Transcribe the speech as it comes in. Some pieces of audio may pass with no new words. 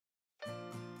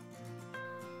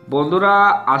বন্ধুরা,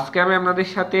 আজকে আমি আপনাদের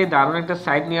সাথে দারুণ একটা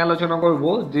সাইট নিয়ে আলোচনা করব,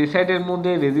 যে সাইটের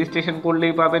মধ্যে রেজিস্ট্রেশন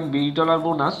করলেই পাবেন $20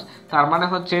 বোনাস। তার মানে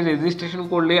হচ্ছে রেজিস্ট্রেশন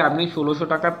করলে আপনি 1600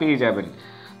 টাকা পেয়ে যাবেন।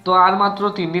 তো আর মাত্র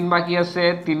 3 দিন বাকি আছে।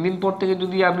 3 দিন পর থেকে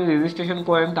যদি আপনি রেজিস্ট্রেশন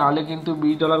করেন তাহলে কিন্তু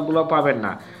 $20 পাবেন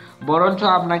না, বরঞ্চ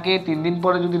আপনাকে 3 দিন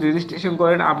পরে যদি রেজিস্ট্রেশন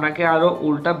করেন আপনাকে আরও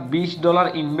উল্টা $20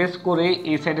 ইনভেস্ট করে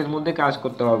এই সাইটের মধ্যে কাজ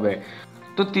করতে হবে।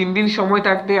 তো 3 দিন সময়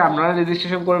থাকতে আপনারা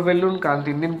রেজিস্ট্রেশন করে ফেলুন, কারণ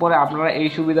 3 দিন পরে আপনারা এই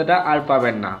সুবিধাটা আর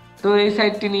পাবেন না। তো এই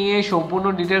সাইটটি নিয়ে সম্পূর্ণ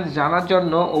ডিটেলস জানার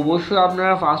জন্য অবশ্যই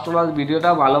আপনারা ফার্স্ট টু লাস্ট ভিডিওটা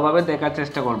ভালোভাবে দেখার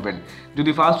চেষ্টা করবেন।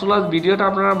 যদি ফার্স্ট টু লাস্ট ভিডিওটা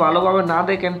আপনারা ভালোভাবে না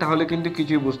দেখেন তাহলে কিন্তু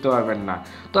কিছুই বুঝতে পারবেন না।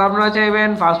 তো আপনারা চাইবেন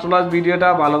ফার্স্ট টু লাস্ট ভিডিওটা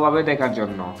ভালোভাবে দেখার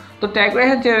জন্য। তো ট্যাগ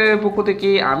রায়হান চ্যানেলের পক্ষ থেকে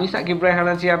আমি সাকিব রায়হান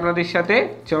আছি আপনাদের সাথে।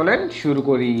 চলেন শুরু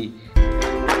করি।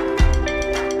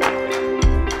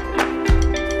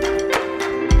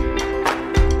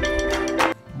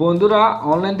 বন্ধুরা,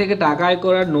 অনলাইন থেকে টাকা আয়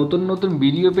করার নতুন নতুন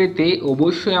ভিডিও পেতে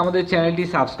অবশ্যই আমাদের চ্যানেলটি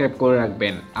সাবস্ক্রাইব করে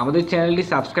রাখবেন। আমাদের চ্যানেলটি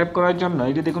সাবস্ক্রাইব করার জন্য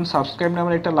এই যে দেখুন সাবস্ক্রাইব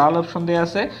নামের একটা লাল অপশন দেওয়া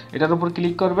আছে, এটার উপর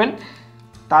ক্লিক করবেন।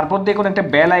 তারপর দেখুন একটা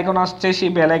বেল আইকন আসছে,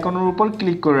 সেই বেল আইকনের উপর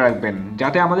ক্লিক করে রাখবেন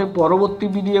যাতে আমাদের পরবর্তী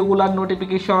ভিডিওগুলোর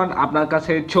নোটিফিকেশন আপনার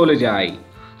কাছে চলে যায়।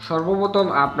 সর্বপ্রথম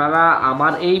আপনারা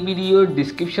আমার এই ভিডিওর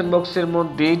ডিসক্রিপশন বক্সের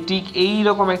মধ্যে ঠিক এই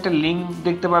রকম একটা লিঙ্ক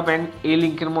দেখতে পাবেন, এই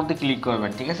লিঙ্কের মধ্যে ক্লিক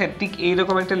করবেন। ঠিক আছে, ঠিক এই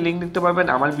রকম একটা লিঙ্ক দেখতে পাবেন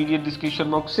আমার ভিডিওর ডিসক্রিপশন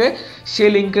বক্সে, সেই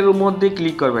লিঙ্কের মধ্যে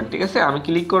ক্লিক করবেন। ঠিক আছে, আমি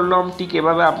ক্লিক করলাম, ঠিক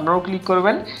এভাবে আপনারাও ক্লিক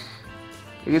করবেন।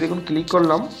 এই যে দেখুন ক্লিক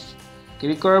করলাম।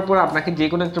 ক্লিক করার পর আপনাকে যে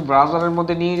কোনো একটা ব্রাউজারের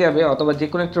মধ্যে নিয়ে যাবে, অথবা যে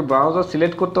কোনো একটা ব্রাউজার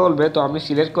সিলেক্ট করতে বলবে। তো আপনি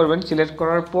সিলেক্ট করবেন, সিলেক্ট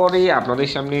করার পরেই আপনাদের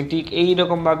সামনে ঠিক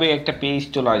এইরকমভাবে একটা পেজ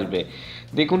চলে আসবে।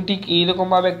 দেখুন ঠিক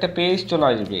এইরকমভাবে একটা পেজ চলে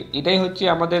আসবে। এটাই হচ্ছে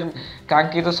আমাদের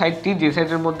কাঙ্ক্ষিত সাইটটি, যে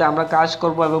সাইটের মধ্যে আমরা কাজ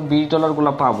করব এবং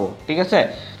 $20 পাবো। ঠিক আছে,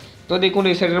 তো দেখুন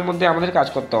এই সাইটের মধ্যে আমাদের কাজ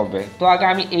করতে হবে। তো আগে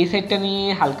আমি এই সাইটটা নিয়ে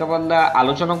হালকা পাতলা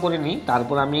আলোচনা করে নিই,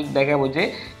 তারপর আমি দেখাবো যে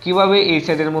কীভাবে এই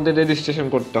সাইটের মধ্যে রেজিস্ট্রেশন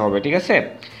করতে হবে। ঠিক আছে,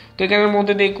 তো এখানের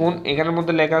মধ্যে দেখুন, এখানের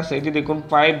মধ্যে লেখা আছে এই যে দেখুন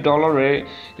 $5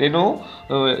 রেনো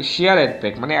শেয়ার অ্যাড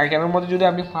প্যাক। মানে এখানের মধ্যে যদি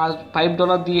আপনি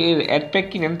 $5 দিয়ে অ্যাড প্যাক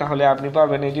কিনেন তাহলে আপনি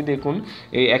পাবেন এই যে দেখুন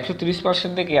এই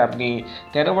 130% থেকে আপনি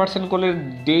 13% করলে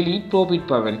ডেইলি প্রফিট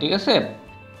পাবেন। ঠিক আছে,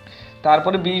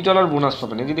 তারপরে $20 বোনাস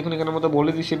পাবেন। এই যে দেখুন এখানের মধ্যে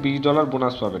বলে দিচ্ছে $20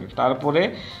 বোনাস পাবেন। তারপরে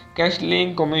ক্যাশ লিঙ্ক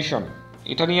কমিশন,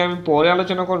 এটা নিয়ে আমি পরে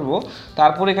আলোচনা করব।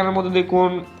 তারপরে এখানের মধ্যে দেখুন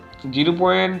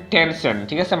 0.10 সেন্ট,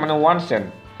 ঠিক আছে, মানে 1 সেন্ট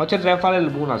হচ্ছে রেফারেল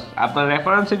বোনাস। আপনার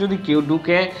রেফারেন্সে যদি কেউ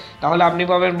ঢুকে তাহলে আপনি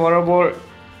পাবেন বরাবর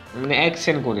মানে 1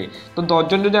 সেন্ট করে। তো 10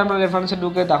 জন যদি আপনার রেফারেন্সে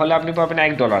ঢুকে তাহলে আপনি পাবেন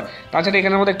 $1। তাছাড়া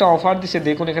এখানের মধ্যে একটা অফার দিচ্ছে,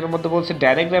 দেখুন এখানের মধ্যে বলছে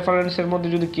ডাইরেক্ট রেফারেন্সের মধ্যে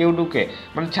যদি কেউ ঢুকে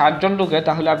মানে 4 জন ঢুকে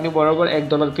তাহলে আপনি বরাবর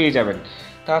 $1 পেয়ে যাবেন।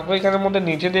 তারপর এখানের মধ্যে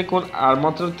নিচে দেখুন আর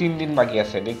মাত্র 3 দিন বাকি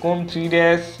আছে। দেখুন 3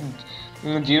 ডেজ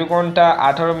 0 ঘন্টা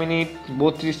 18 মিনিট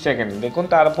 32 সেকেন্ড। দেখুন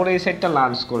তারপরে এই সাইটটা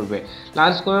লঞ্চ করবে।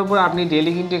 লঞ্চ করার পর আপনি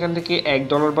ডেলি কিন্তু এখান থেকে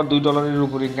 $1 বা $2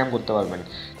 উপর ইনকাম করতে পারবেন।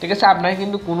 ঠিক আছে, আপনাকে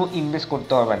কিন্তু কোনো ইনভেস্ট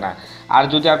করতে হবে না। আর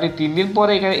যদি আপনি 3 দিন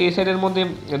পরে এখানে এই সাইটের মধ্যে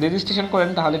রেজিস্ট্রেশন করেন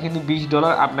তাহলে কিন্তু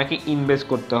 $20 আপনাকে ইনভেস্ট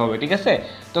করতে হবে। ঠিক আছে,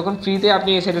 তখন ফ্রিতে আপনি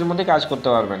এই সাইটের মধ্যে কাজ করতে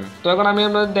পারবেন। তো এখন আমি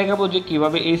আপনাদের দেখাবো যে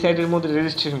কীভাবে এই সাইটের মধ্যে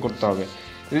রেজিস্ট্রেশন করতে হবে।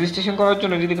 রেজিস্ট্রেশন করার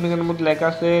জন্য যদি দেখুন এখানের মধ্যে লেখা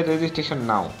আছে রেজিস্ট্রেশন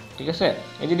নাও। ঠিক আছে,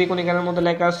 এই যে দেখুন এখানের মধ্যে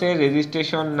লেখা আছে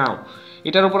রেজিস্ট্রেশন নাও,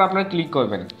 এটার উপর আপনারা ক্লিক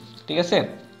করবেন। ঠিক আছে,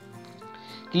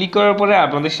 ক্লিক করার পরে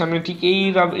আপনাদের সামনে ঠিক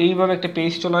এইভাবে একটা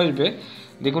পেজ চলে আসবে।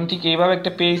 দেখুন ঠিক এইভাবে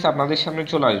একটা পেজ আপনাদের সামনে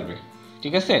চলে আসবে।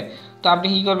 ঠিক আছে, তো আপনি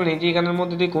কী করবেন, এই যে এখানের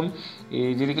মধ্যে দেখুন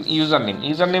এই যে দেখুন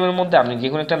ইউজার নেমের মধ্যে আপনি যে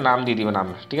কোনো একটা নাম দিয়ে দিবেন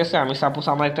আমরা। ঠিক আছে, আমি সাপোজ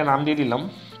আমার একটা নাম দিয়ে দিলাম।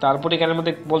 তারপরে এখানের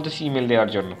মধ্যে বলতেছি ইমেল দেওয়ার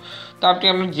জন্য, তো আপনি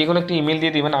যে কোনো একটা ইমেল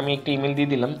দিয়ে দিবেন। আমি একটা ইমেল দিয়ে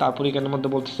দিলাম। তারপরে এখানের মধ্যে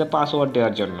বলতেছে পাসওয়ার্ড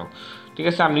দেওয়ার জন্য। ঠিক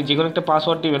আছে, আপনি যে কোনো একটা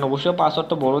পাসওয়ার্ড দিবেন, অবশ্যই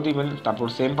পাসওয়ার্ডটা বড় দিবেন। তারপর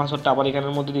সেম পাসওয়ার্ডটা আবার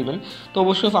এখানের মধ্যে দিবেন। তো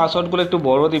অবশ্যই পাসওয়ার্ডগুলো একটু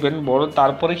বড় দিবেন, বড়।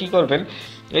 তারপরে কি করবেন,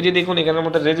 এই যে দেখুন এখানের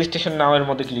মধ্যে রেজিস্ট্রেশন নাও এর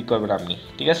মধ্যে ক্লিক করবেন আপনি।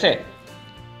 ঠিক আছে,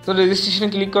 তো রেজিস্ট্রেশনে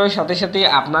ক্লিক করার সাথে সাথে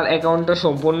আপনার অ্যাকাউন্টটা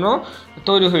সম্পূর্ণ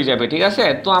তৈরি হয়ে যাবে। ঠিক আছে,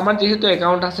 তো আমার যেহেতু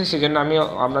অ্যাকাউন্ট আছে সেজন্য আমি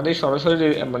আপনাদের সরাসরি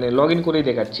মানে লগ ইন করেই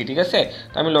দেখাচ্ছি। ঠিক আছে,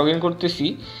 তো আমি লগ ইন করতেছি।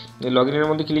 লগ ইনের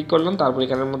মধ্যে ক্লিক করলাম। তারপর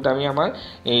এখানের মধ্যে আমি আমার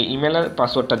ইমেল আর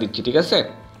পাসওয়ার্ডটা দিচ্ছি। ঠিক আছে,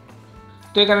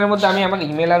 তো এখানের মধ্যে আমি আমার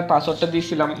ইমেল আর পাসওয়ার্ডটা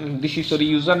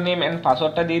ইউজার নেম অ্যান্ড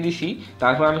পাসওয়ার্ডটা দিয়ে দিছি।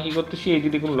 তারপর আমি কী করতেছি, এই যে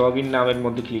দেখুন লগ ইন নামের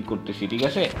মধ্যে ক্লিক করতেছি। ঠিক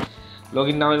আছে, লগ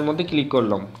ইন নামের মধ্যে ক্লিক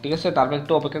করলাম। ঠিক আছে, তারপর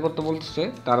একটু অপেক্ষা করতে বলতেছে।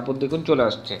 তারপর দেখুন চলে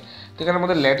আসছে। তো এখানের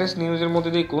মধ্যে লেটেস্ট নিউজের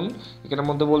মধ্যে দেখুন এখানের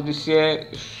মধ্যে বলতেছে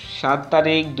 7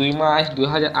 তারিখ 2 মাস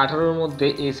 2018-র মধ্যে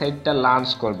এই সাইটটা লঞ্চ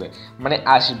করবে, মানে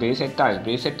আসবে, এই সাইটটা আসবে।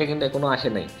 এই সাইটটা কিন্তু এখনও আসে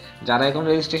নাই। যারা এখন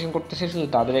রেজিস্ট্রেশন করতেছে শুধু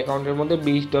তাদের অ্যাকাউন্টের মধ্যে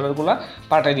 $20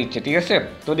 পাঠিয়ে দিচ্ছে। ঠিক আছে,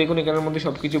 তো দেখুন এখানের মধ্যে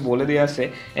সব কিছু বলে দেওয়া আছে।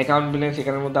 অ্যাকাউন্ট ব্যালেন্স,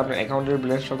 এখানের মধ্যে আপনার অ্যাকাউন্টের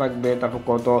ব্যালেন্সটা থাকবে, তারপর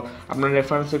কত আপনার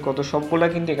রেফারেন্সে কত, সবগুলো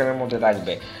কিন্তু এখানের মধ্যে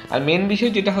থাকবে। আর মেন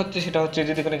বিষয় যেটা হচ্ছে সেটা হচ্ছে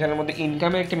যে দেখুন এখানের মধ্যে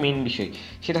ইনকামের একটা মেইন বিষয়,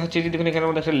 সেটা হচ্ছে যে দেখুন এখানের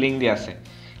মধ্যে একটা লিঙ্ক দেওয়া আছে।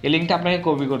 এই লিঙ্কটা আপনাকে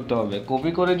কপি করতে হবে।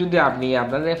 কপি করে যদি আপনি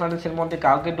আপনার রেফারেন্সের মধ্যে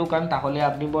কাউকে ঢোকান, তাহলে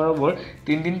আপনি বরাবর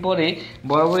 3 দিন পরে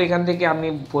বরাবর এখান থেকে আপনি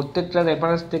প্রত্যেকটা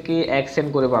রেফারেন্স থেকে 1 সেন্ট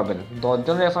করে পাবেন।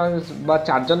 10জন রেফারেন্স বা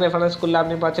 4জন রেফারেন্স করলে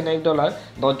আপনি পাচ্ছেন $1,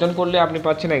 10জন করলে আপনি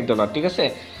পাচ্ছেন $1, ঠিক আছে।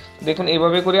 দেখুন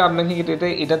এইভাবে করে আপনাকে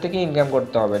এটা থেকে ইনকাম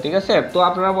করতে হবে, ঠিক আছে। তো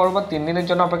আপনারা বরাবর 3 দিনের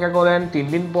জন্য অপেক্ষা করেন। 3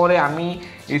 দিন পরে আমি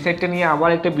এই সেটটা নিয়ে আবার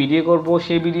একটা ভিডিও করব।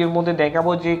 সেই ভিডিওর মধ্যে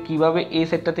দেখাবো যে কিভাবে এই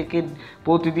সেটটা থেকে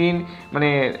প্রতিদিন মানে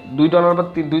 $2 বা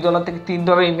 $2 থেকে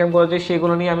 $3 ইনকাম করা যায়,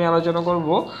 সেগুলো নিয়ে আমি আলোচনা করব।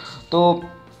 তো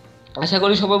আশা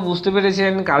করি সবাই বুঝতে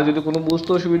পেরেছেন। কারো যদি কোনো বুঝতে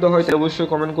অসুবিধা হয় তাহলে অবশ্যই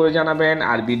কমেন্ট করে জানাবেন।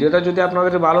 আর ভিডিওটা যদি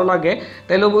আপনাদের ভালো লাগে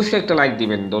তাহলে অবশ্যই একটা লাইক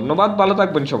দিবেন। ধন্যবাদ, ভালো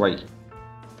থাকবেন সবাই।